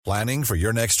Planning for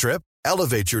your next trip?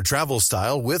 Elevate your travel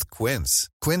style with Quince.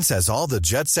 Quince has all the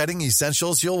jet-setting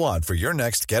essentials you'll want for your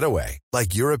next getaway,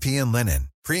 like European linen,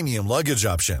 premium luggage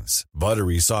options,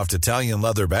 buttery soft Italian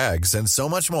leather bags, and so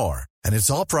much more. And it's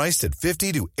all priced at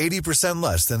 50 to 80%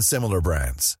 less than similar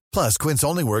brands. Plus, Quince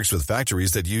only works with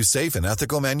factories that use safe and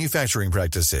ethical manufacturing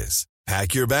practices.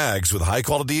 Pack your bags with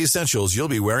high-quality essentials you'll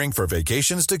be wearing for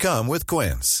vacations to come with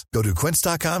Quince. Go to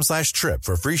quince.com/trip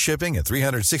for free shipping and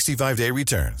 365-day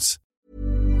returns.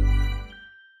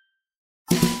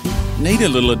 Need a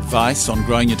little advice on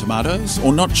growing your tomatoes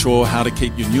or not sure how to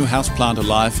keep your new houseplant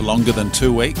alive for longer than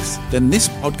 2 weeks? Then this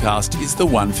podcast is the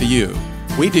one for you.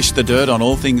 We dish the dirt on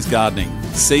all things gardening,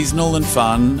 seasonal and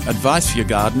fun, advice for your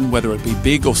garden, whether it be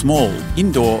big or small,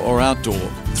 indoor or outdoor,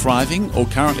 thriving or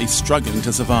currently struggling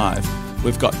to survive.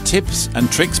 We've got tips and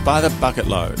tricks by the bucket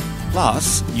load.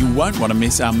 Plus, you won't want to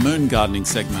miss our moon gardening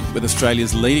segment with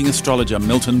Australia's leading astrologer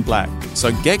Milton Black.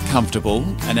 So get comfortable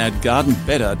and add Garden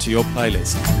Better to your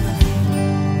playlist.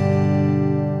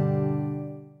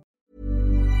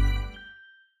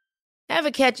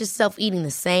 Ever catch yourself eating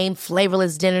the same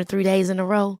flavorless dinner 3 days in a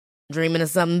row? Dreaming of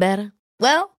something better?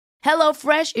 Well,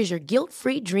 HelloFresh is your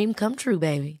guilt-free dream come true,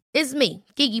 baby. It's me,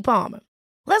 Keke Palmer.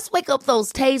 Let's wake up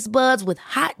those taste buds with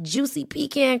hot, juicy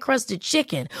pecan-crusted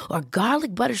chicken or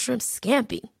garlic butter shrimp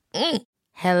scampi.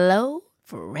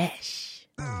 HelloFresh.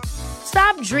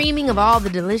 Stop dreaming of all the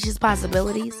delicious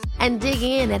possibilities and dig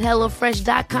in at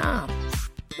HelloFresh.com.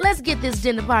 Let's get this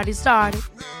dinner party started.